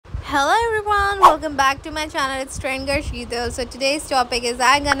Hello everyone, welcome back to my channel. It's Trainer Sheetal. So today's topic is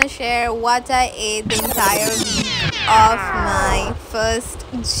I'm gonna share what I ate the entire week of my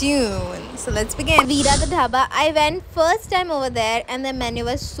 1st June. So let's begin. Veera the Dhaba. I went first time over there and the menu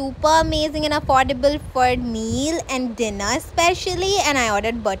was super amazing and affordable for meal and dinner especially, and I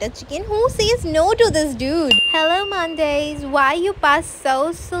ordered butter chicken. Who says no to this dude? Hello Mondays. Why you pass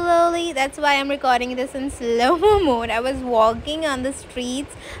so slowly? That's why I'm recording this in slow-mo mode. I was walking on the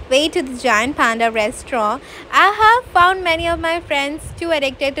streets way to the giant panda restaurant. I have found many of my friends too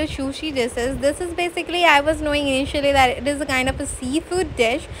addicted to sushi dishes. This is basically, I was knowing initially that it is a kind of a seafood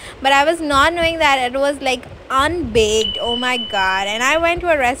dish, but I was not knowing that it was like unbaked. Oh my god. And I went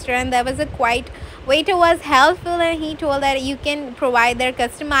to a restaurant. There was a quite waiter was helpful and he told that you can provide their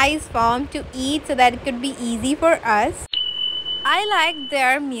customized form to eat so that it could be easy for us. I like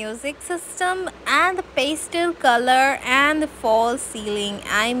their music system and the pastel color and the false ceiling.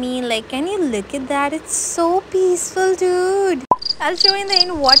 I mean, like, can you look at that? It's so peaceful, dude. I'll show you in the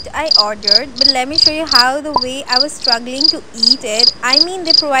end what I ordered, but let me show you how the way I was struggling to eat it. I mean,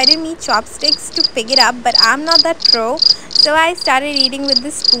 they provided me chopsticks to pick it up, but I'm not that pro. So I started eating with the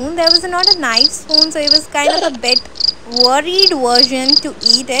spoon. There was not a knife spoon, so it was kind of a bit worried version to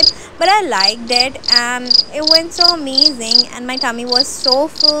eat it, but I liked it and it went so amazing and my tummy was so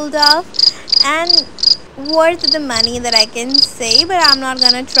filled up and worth the money that I can say, but I'm not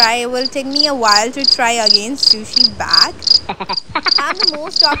gonna try. It will take me a while to try again sushi back. I'm the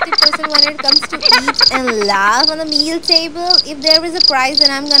most toxic person when it comes to eat and laugh on the meal table. If there is a prize,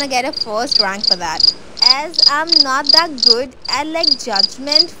 then I'm gonna get a first rank for that. As I'm not that good at like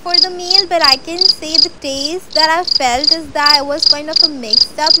judgment for the meal, but I can say the taste that I felt is that it was kind of a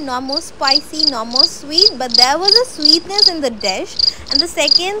mixed up, not more spicy, not more sweet, but there was a sweetness in the dish. And the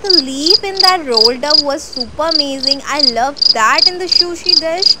second, the leaf in that rolled up was super amazing. I loved that in the sushi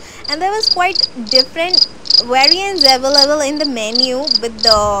dish, and there was quite different variants available in the menu, but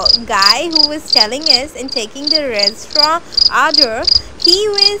the guy who was telling us and taking the restaurant order, he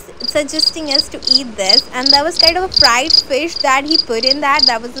was suggesting us to eat this, and that was kind of a fried fish that he put in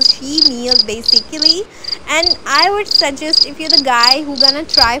that was a she meal basically. And I would suggest, if you're the guy who gonna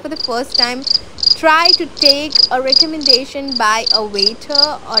try for the first time, try to take a recommendation by a waiter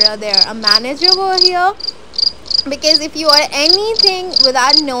or a manager over here, because if you order anything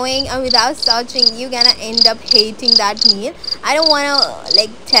without knowing or without searching, you're gonna end up hating that meal. I don't want to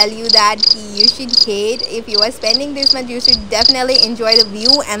like tell you that you should hate. If you are spending this much, you should definitely enjoy the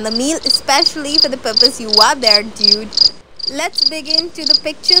view and the meal, especially for the purpose you are there, dude. Let's begin to the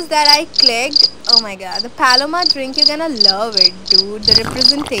pictures that I clicked. Oh my god, the Paloma drink, you're gonna love it, dude. The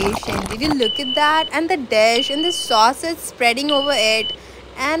representation, did you look at that? And the dish and the sausage spreading over it,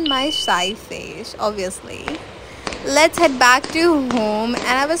 and my shy face, obviously. Let's head back to home, and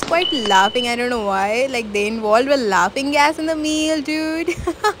I was quite laughing. I don't know why, like they involved a laughing gas in the meal, dude.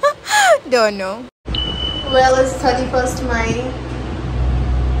 Don't know. Well, it's 31st May.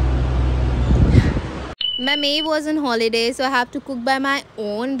 My maid was on holiday, so I have to cook by my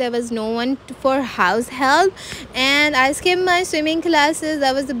own. There was no one for house help, and I skipped my swimming classes.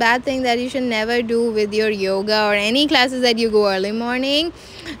 That was the bad thing that you should never do with your yoga or any classes that you go early morning.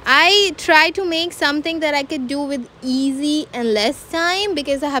 I tried to make something that I could do with easy and less time,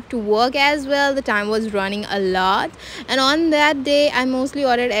 because I have to work as well. The time was running a lot, and on that day I mostly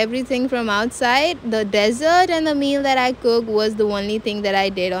ordered everything from outside. The dessert and the meal that I cooked was the only thing that I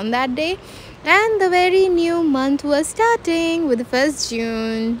did on that day. And the very new month was starting with the 1st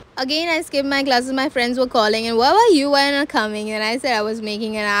June. Again, I skipped my classes. My friends were calling and, where were you? Why not coming? And I said I was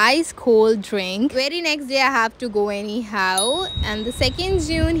making an ice cold drink. Very next day I have to go anyhow. And the 2nd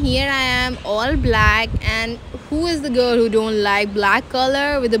June, here I am, all black. And who is the girl who don't like black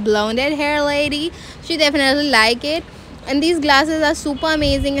color with the blonded hair lady? She definitely like it. And these glasses are super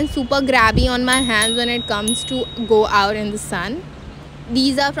amazing and super grabby on my hands when it comes to go out in the sun.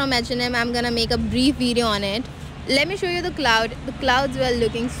 These are from H&M. I'm gonna make a brief video on it. Let me show you the cloud. The clouds were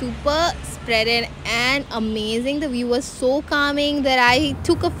looking super spreaded and amazing. The view was so calming that I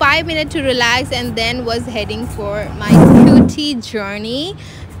took a 5 minute to relax and then was heading for my cutie journey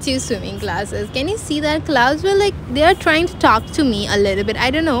to swimming classes. Can you see that? Clouds were like, they are trying to talk to me a little bit. I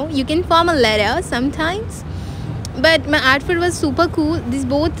don't know, you can form a letter sometimes. But my outfit was super cool. These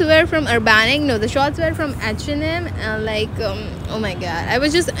both were from Urbanic. No, the shorts were from H&M. Oh my god, I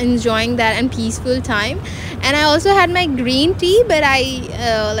was just enjoying that and peaceful time. And I also had my green tea, but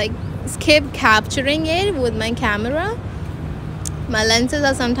I like skipped capturing it with my camera. My lenses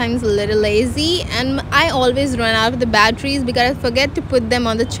are sometimes a little lazy, and I always run out of the batteries because I forget to put them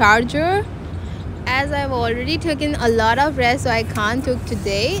on the charger. As I've already taken a lot of rest, so I can't took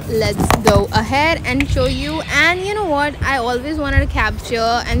today, let's go ahead and show you. And you know what, I always wanted to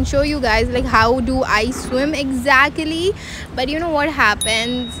capture and show you guys like how do I swim exactly, but you know what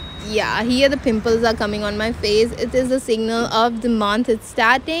happens. Yeah, here the pimples are coming on my face. It is the signal of the month it's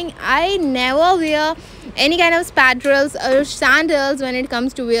starting. I never wear any kind of spatterels or sandals when it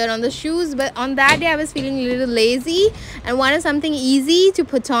comes to wear on the shoes, but on that day I was feeling a little lazy and wanted something easy to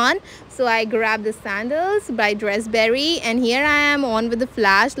put on, so I grabbed the sandals by Dressberry, and here I am on with the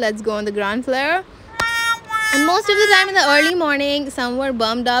flash. Let's go on the ground floor. And most of the time in the early morning, some were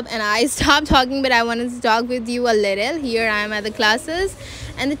bummed up and I stopped talking, but I wanted to talk with you a little. Here I am at the classes,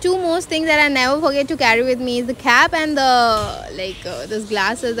 and the two most things that I never forget to carry with me is the cap and the those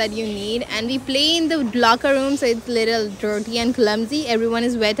glasses that you need. And we play in the locker room, so it's little dirty and clumsy. Everyone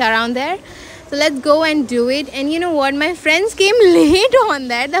is wet around there, so let's go and do it. And you know what, my friends came late on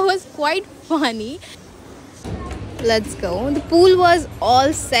that. That was quite funny. Let's go. The pool was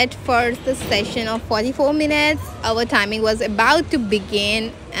all set for the session of 44 minutes. Our timing was about to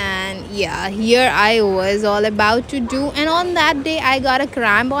begin, and yeah, here I was all about to do. And on that day I got a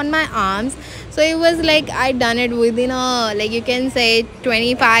cramp on my arms, so it was like I done it within a, like you can say,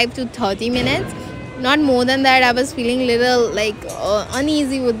 25 to 30 minutes, not more than that. I was feeling little like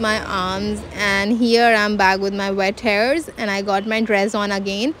uneasy with my arms, and here I'm back with my wet hairs, and I got my dress on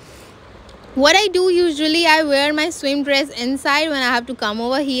again. What I do usually, I wear my swim dress inside when I have to come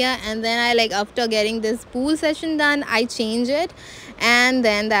over here, and then I like, after getting this pool session done, I change it, and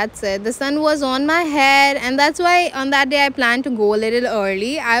then that's it. The sun was on my head, and that's why on that day I planned to go a little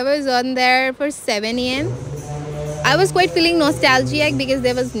early. I was on there for 7 a.m. I was quite feeling nostalgic because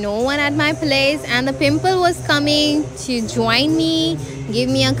there was no one at my place, and the pimple was coming to join me, give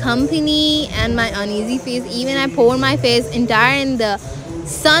me a company, and my uneasy face. Even I pour my face entire in the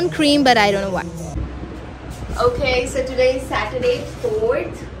sun cream, but I don't know why. Okay, so today is Saturday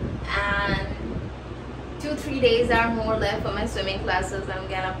 4th, and 2-3 days are more left for my swimming classes. I'm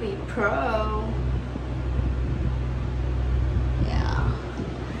gonna be pro. Yeah,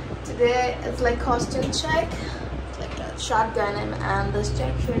 today it's like costume check. It's like a short denim and this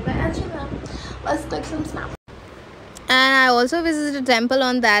check shirt by H&M. Let's take some snaps. And I also visited a temple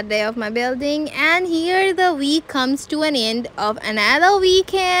on that day of my building. And here the week comes to an end of another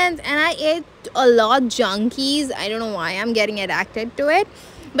weekend, and I ate a lot junkies. I don't know why I'm getting addicted to it,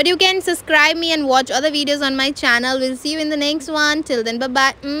 but you can subscribe me and watch other videos on my channel. We'll see you in the next one. Till then, bye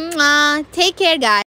bye. Take care, guys.